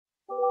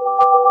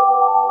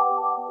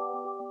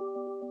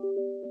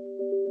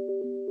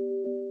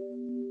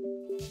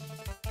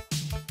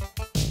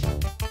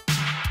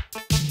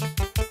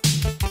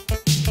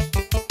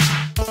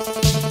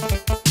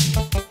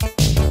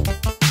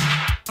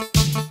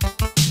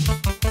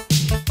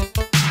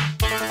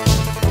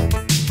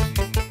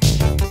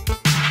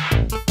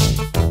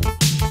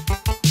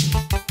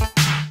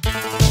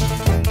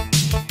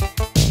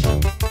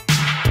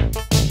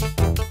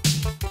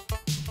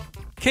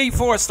Okay,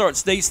 before I start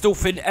today's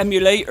Dolphin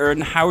emulator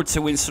and how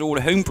to install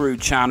the Homebrew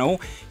channel,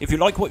 if you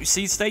like what you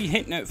see today,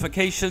 hit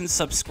notifications,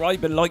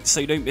 subscribe and like so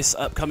you don't miss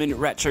upcoming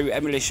retro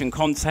emulation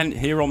content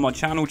here on my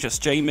channel,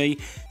 just Jamie.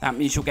 That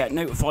means you'll get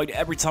notified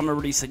every time I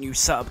release a new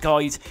setup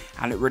guide,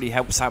 and it really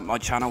helps out my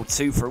channel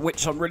too, for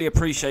which I'm really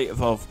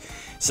appreciative of.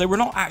 So we're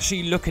not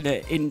actually looking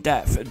at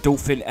in-depth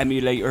Dolphin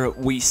emulator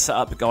Wii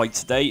setup guide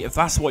today. If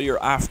that's what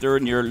you're after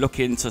and you're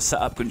looking to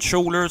set up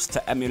controllers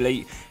to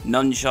emulate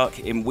Nunchuck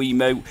in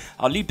Wiimote,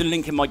 I'll leave the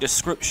link in my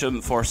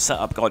description for a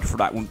setup guide for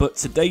that one. But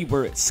today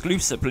we're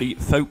exclusively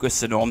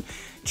focusing on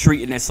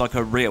treating this like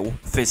a real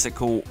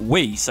physical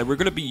Wii. So we're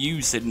going to be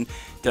using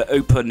the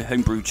Open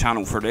Homebrew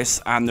channel for this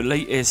and the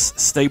latest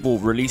stable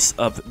release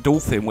of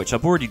Dolphin, which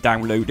I've already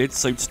downloaded.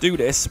 So to do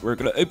this, we're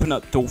going to open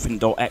up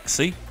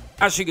dolphin.exe.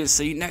 As you can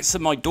see, next to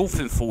my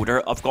Dolphin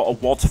folder, I've got a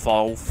WAD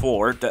file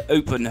for the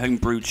Open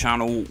Homebrew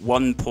channel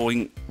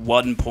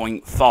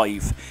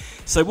 1.1.5.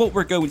 So what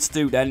we're going to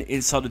do then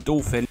inside the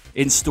Dolphin,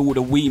 install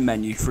the Wii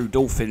menu through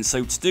Dolphin.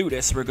 So to do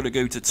this, we're going to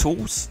go to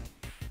Tools.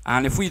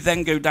 And if we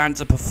then go down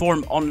to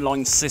Perform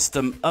Online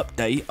System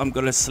Update, I'm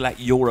going to select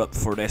Europe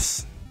for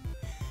this.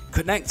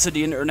 Connect to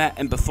the internet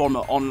and perform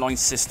an online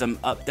system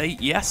update,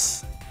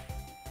 yes.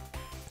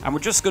 And we're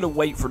just going to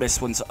wait for this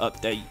one to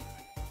update.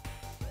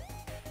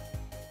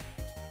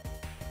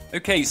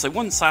 Okay, so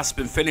once that's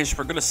been finished,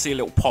 we're going to see a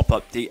little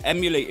pop-up. The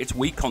emulated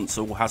Wii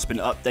console has been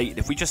updated.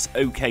 If we just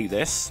OK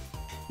this,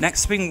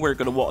 next thing we're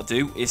going to want to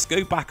do is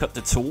go back up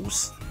to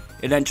Tools,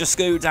 and then just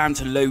go down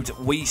to Load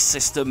Wii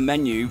System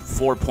Menu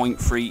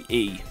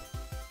 4.3e.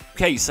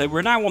 Okay, so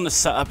we're now on the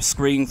setup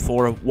screen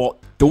for what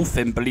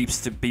Dolphin believes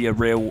to be a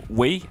real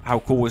Wii. How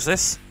cool is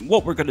this?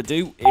 What we're going to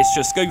do is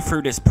just go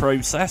through this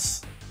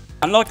process.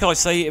 And like I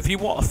say, if you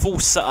want a full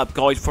setup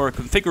guide for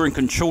configuring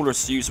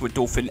controllers to use with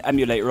Dolphin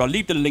emulator, I'll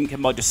leave the link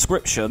in my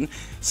description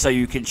so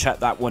you can check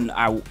that one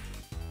out.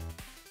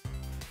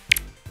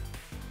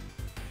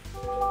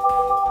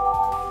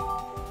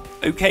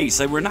 Okay,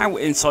 so we're now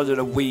inside of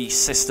the Wii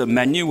system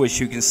menu, as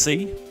you can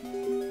see.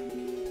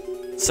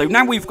 So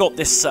now we've got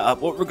this set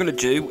up, what we're going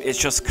to do is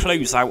just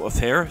close out of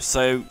here.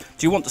 So, do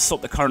you want to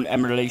stop the current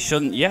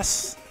emulation?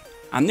 Yes.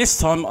 And this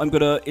time I'm going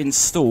to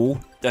install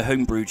the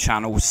Homebrew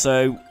channel.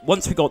 So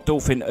once we got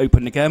Dolphin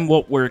open again,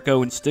 what we're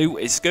going to do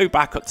is go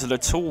back up to the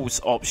Tools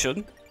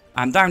option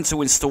and down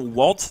to Install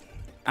WAD.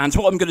 And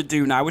what I'm going to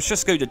do now is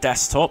just go to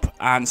Desktop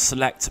and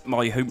select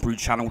my Homebrew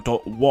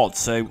channel.wad.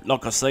 So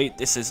like I say,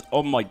 this is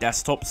on my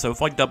desktop. So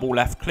if I double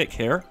left click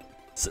here,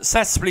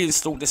 successfully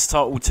installed this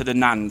title to the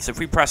NAND. So if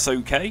we press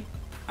OK,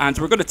 and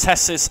we're going to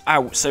test this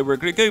out. So we're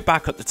going to go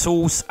back up to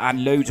Tools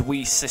and Load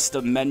Wii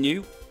System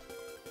Menu.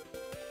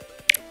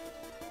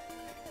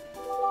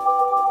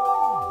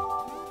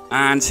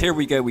 And here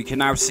we go, we can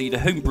now see the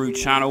Homebrew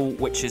channel,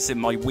 which is in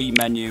my Wii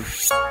menu.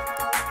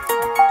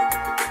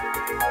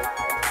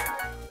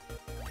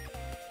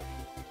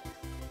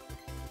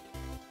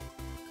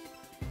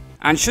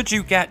 And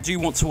do you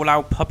want to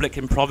allow public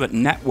and private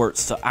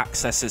networks to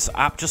access this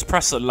app, just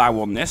press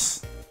allow on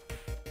this.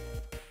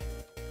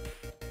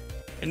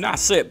 And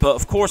that's it, but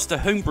of course the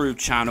Homebrew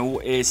channel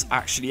is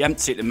actually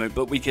empty at the moment,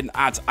 but we can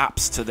add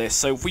apps to this.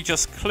 So if we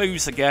just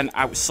close again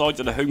outside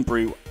of the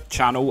Homebrew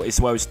channel as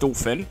well as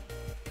Dolphin.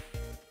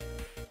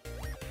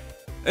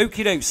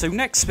 Okie doke, so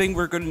next thing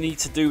we're going to need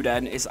to do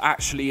then is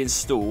actually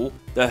install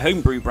the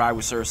Homebrew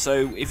browser.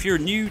 So if you're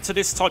new to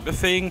this type of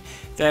thing,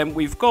 then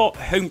we've got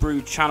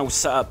Homebrew channel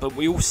set up, but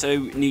we also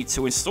need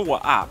to install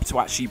an app to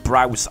actually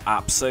browse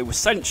apps. So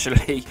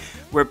essentially,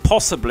 we're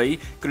possibly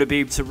going to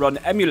be able to run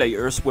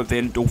emulators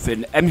within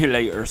Dolphin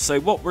emulator. So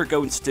what we're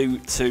going to do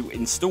to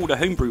install the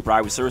Homebrew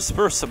browser is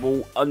first of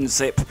all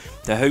unzip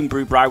the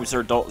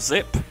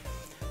homebrewbrowser.zip.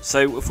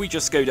 So if we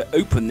just go to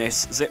open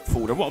this zip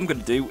folder, what I'm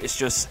going to do is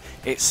just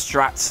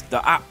extract the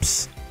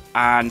apps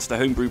and the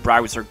Homebrew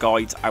browser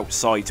guide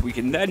outside. We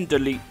can then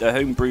delete the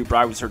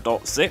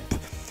homebrewbrowser.zip.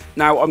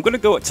 Now I'm going to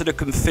go up to the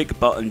config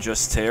button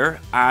just here,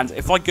 and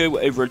if I go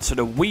over to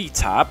the Wii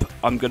tab,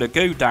 I'm going to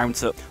go down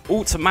to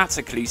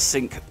automatically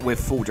sync with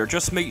folder.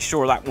 Just make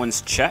sure that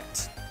one's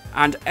checked.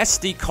 And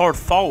SD card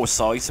file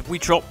size, if we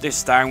drop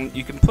this down,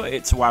 you can put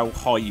it to how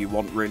high you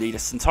want really,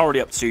 it's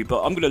entirely up to you,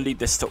 but I'm going to leave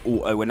this to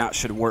auto and that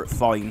should work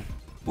fine.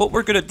 What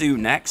we're going to do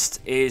next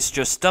is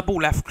just double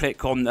left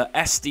click on the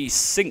SD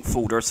sync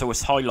folder so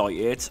it's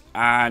highlighted,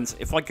 and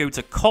if I go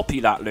to copy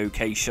that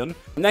location,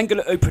 I'm then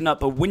going to open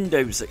up a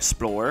Windows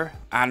Explorer,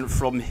 and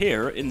from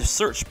here in the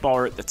search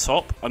bar at the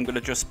top, I'm going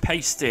to just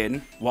paste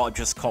in what I've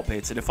just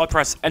copied, and if I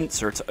press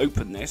enter to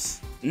open this,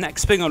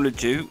 next thing I'm going to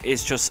do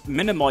is just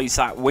minimize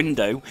that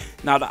window.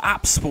 Now the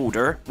apps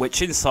folder,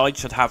 which inside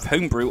should have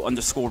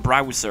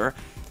homebrew_browser,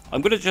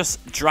 I'm going to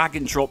just drag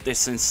and drop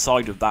this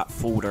inside of that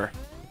folder.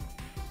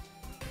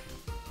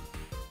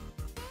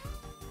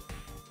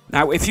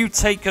 Now, if you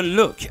take a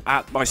look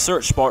at my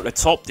search bar at the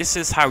top, this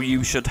is how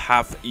you should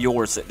have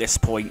yours at this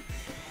point.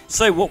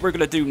 So what we're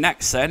going to do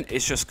next then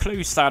is just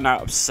close down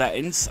out of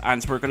settings,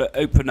 and we're going to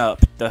open up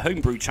the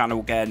Homebrew channel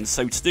again.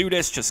 So to do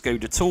this, just go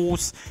to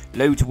Tools,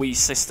 Load Wii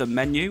System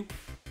Menu.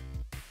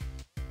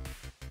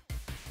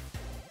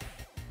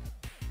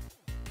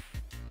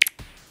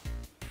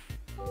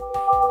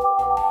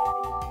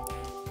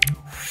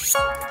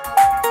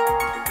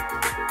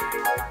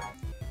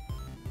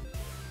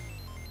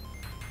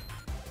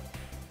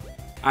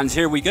 And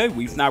here we go,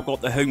 we've now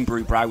got the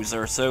Homebrew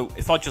browser. So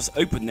if I just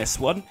open this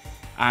one,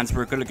 and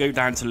we're going to go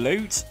down to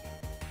load.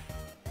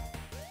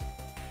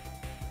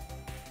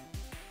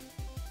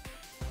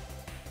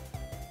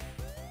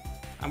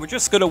 And we're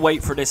just going to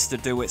wait for this to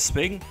do its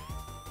thing.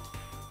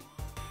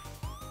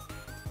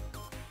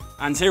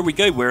 And here we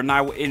go, we're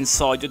now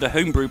inside of the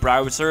Homebrew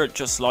browser,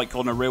 just like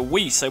on a real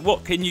Wii. So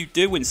what can you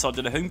do inside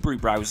of the Homebrew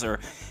browser?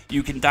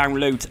 You can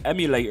download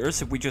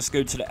emulators. If we just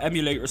go to the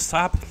emulators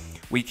tab,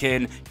 we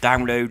can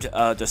download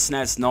the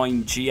SNES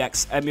 9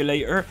 GX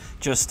emulator.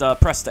 Just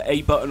press the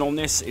A button on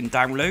this in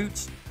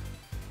download.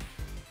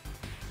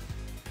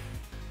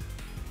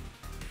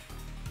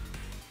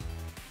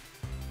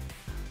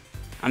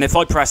 And if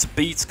I press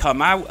B to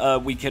come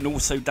out, we can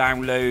also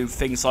download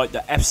things like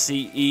the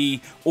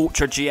FCE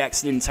Ultra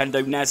GX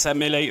Nintendo NES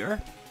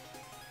emulator.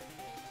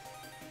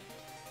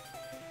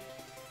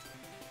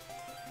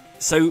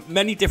 So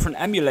many different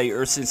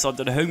emulators inside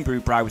the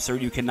Homebrew browser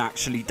you can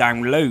actually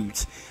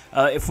download.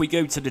 If we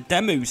go to the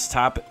Demos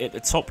tab at the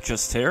top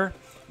just here,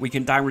 we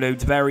can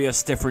download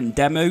various different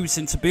demos.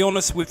 And to be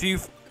honest with you,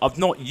 I've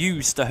not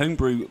used the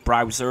Homebrew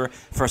browser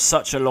for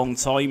such a long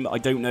time. I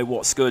don't know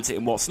what's good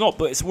and what's not,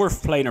 but it's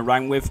worth playing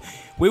around with.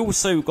 We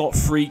also got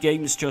free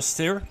games just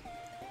here.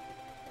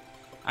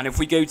 And if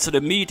we go to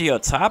the Media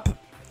tab,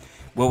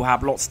 we'll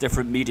have lots of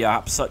different media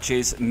apps such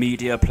as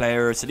media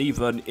players and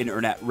even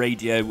internet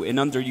radio. And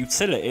under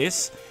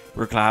Utilities,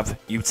 we're going to have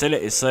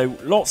Utilities. So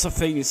lots of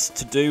things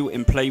to do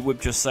and play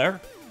with just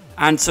there.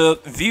 And to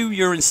view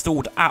your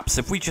installed apps,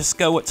 if we just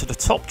go up to the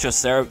top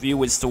just there,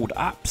 view installed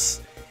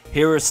apps.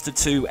 Here is the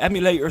two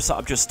emulators that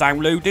I've just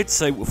downloaded.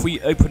 So if we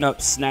open up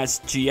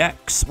SNES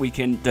GX, we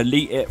can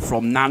delete it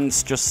from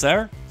NAND just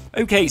there.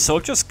 Okay, so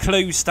I've just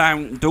closed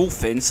down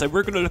Dolphin. So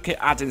we're going to look at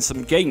adding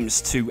some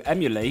games to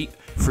emulate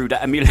through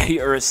the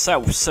emulator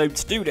itself. So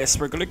to do this,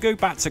 we're going to go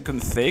back to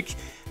Config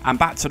and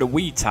back to the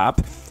Wii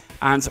tab.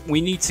 And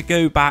we need to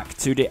go back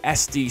to the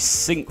SD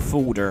sync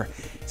folder.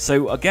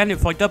 So again,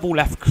 if I double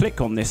left click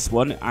on this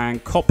one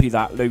and copy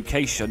that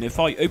location, if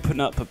I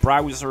open up a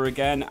browser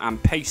again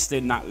and paste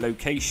in that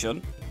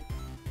location,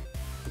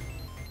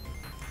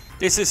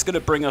 this is going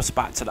to bring us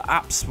back to the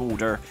apps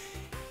folder.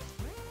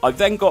 I've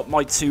then got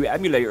my two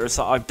emulators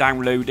that I've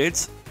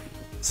downloaded.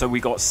 So we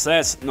got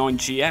SNES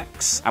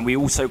 9GX and we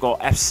also got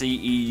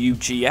FCE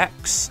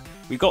UGX.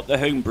 We got the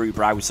Homebrew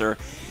browser.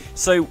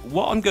 So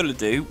what I'm going to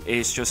do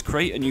is just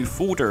create a new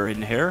folder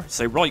in here.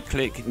 So right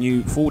click,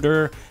 new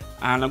folder.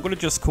 And I'm going to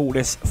just call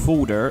this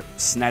folder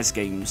SNES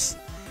Games.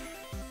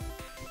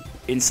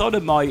 Inside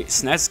of my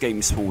SNES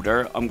Games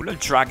folder, I'm going to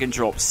drag and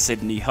drop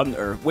Sydney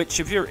Hunter, which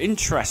if you're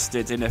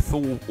interested in a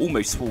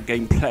almost full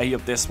gameplay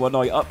of this one,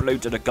 I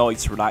uploaded a guide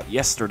for that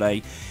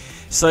yesterday.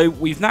 So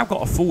we've now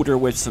got a folder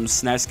with some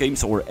SNES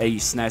games, or a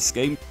SNES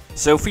game.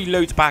 So if we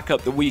load back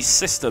up the Wii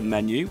System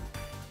menu,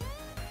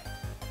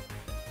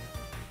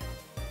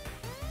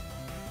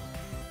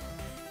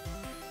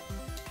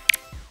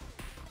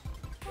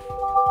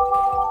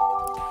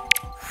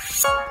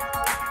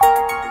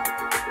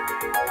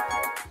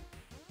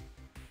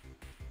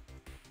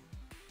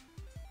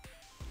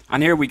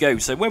 and here we go.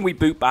 So when we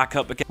boot back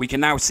up again, we can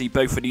now see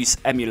both of these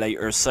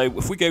emulators. So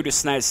if we go to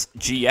SNES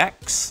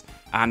GX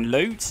and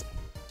load,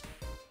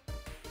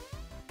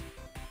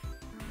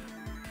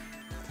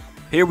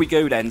 here we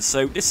go then.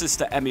 So this is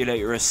the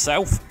emulator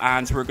itself,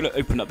 and we're going to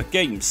open up a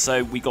game.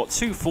 So we got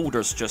two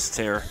folders just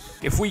here.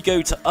 If we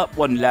go to up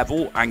one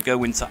level and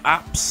go into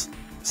apps,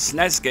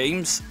 SNES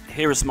games,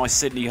 here is my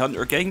Sydney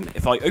Hunter game.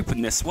 If I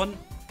open this one,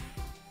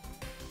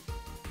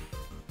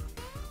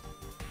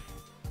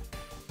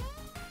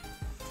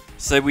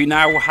 so we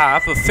now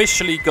have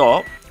officially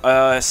got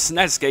a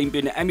SNES game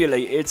being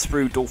emulated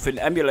through Dolphin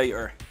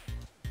Emulator.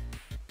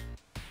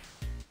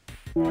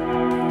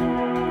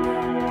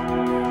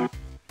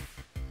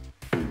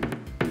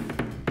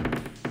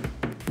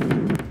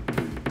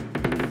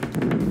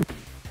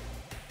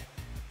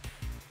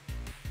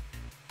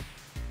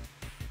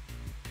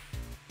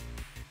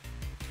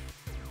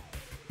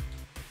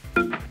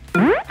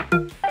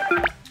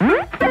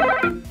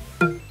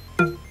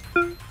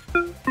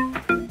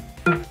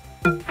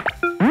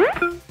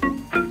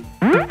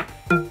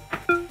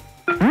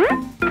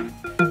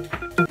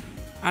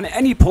 And at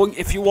any point,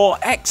 if you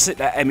want to exit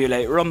that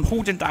emulator, I'm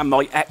holding down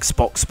my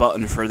Xbox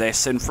button for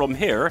this, and from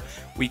here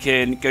we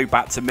can go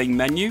back to main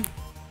menu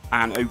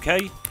and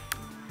OK,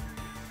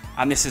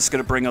 and this is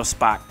going to bring us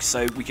back.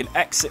 So we can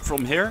exit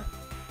from here.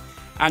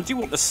 And do you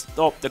want to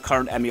stop the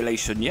current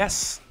emulation?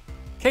 Yes.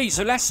 Okay,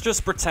 so let's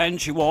just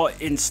pretend you want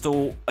to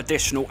install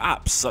additional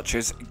apps such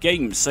as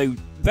games. So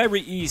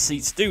very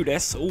easy to do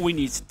this. All we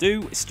need to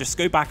do is just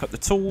go back up the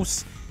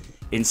tools,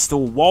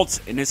 install WOD,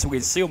 and as we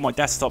can see on my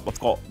desktop, I've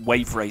got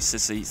Wave Race.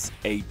 This is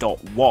a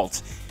 .wad.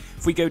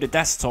 If we go to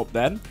desktop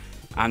then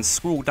and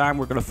scroll down,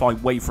 we're going to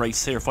find Wave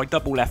Race here. If I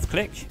double left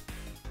click,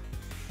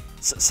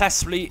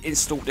 successfully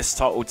install this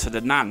title to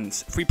the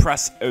NAND. If we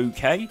press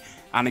OK,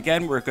 and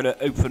again we're going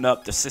to open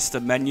up the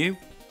system menu.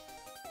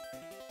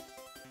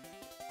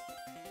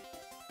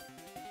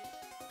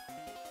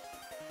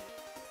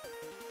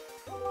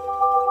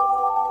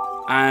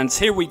 And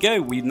here we go,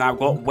 we've now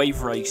got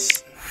Wave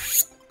Race.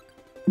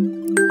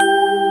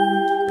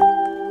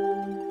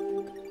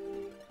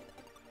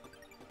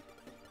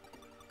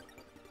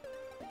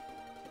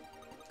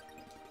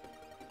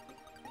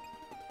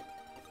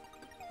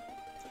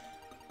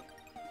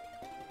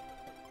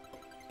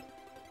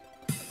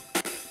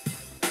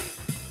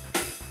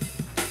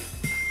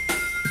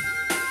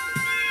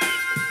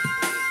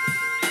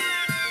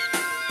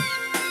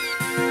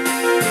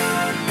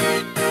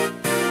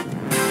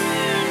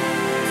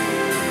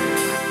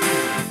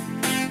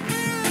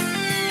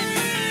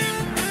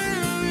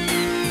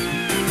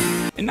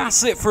 And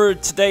that's it for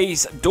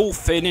today's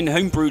Dolphin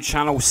Homebrew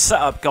channel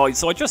setup, guys.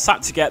 So I just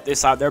had to get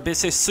this out there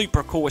because it's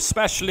super cool,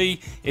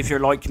 especially if you're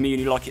like me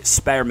and you like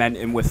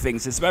experimenting with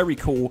things. It's very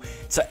cool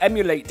to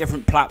emulate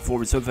different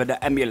platforms with an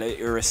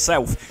emulator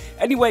itself.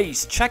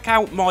 Anyways, check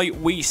out my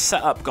Wii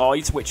setup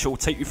guides, which will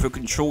take you through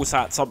controls,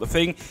 that type of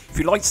thing. If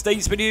you like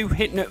today's video,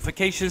 hit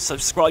notifications,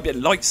 subscribe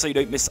and like so you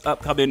don't miss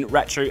upcoming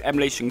retro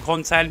emulation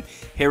content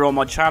here on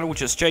my channel,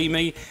 just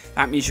Jamie.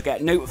 That means you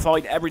get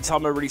notified every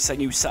time I release a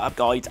new setup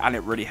guide, and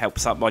it really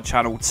helps out my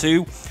channel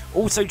too.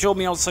 Also join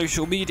me on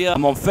social media.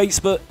 I'm on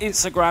Facebook,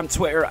 Instagram,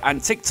 Twitter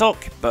and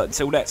TikTok. But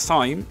until next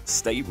time,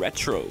 stay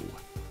retro.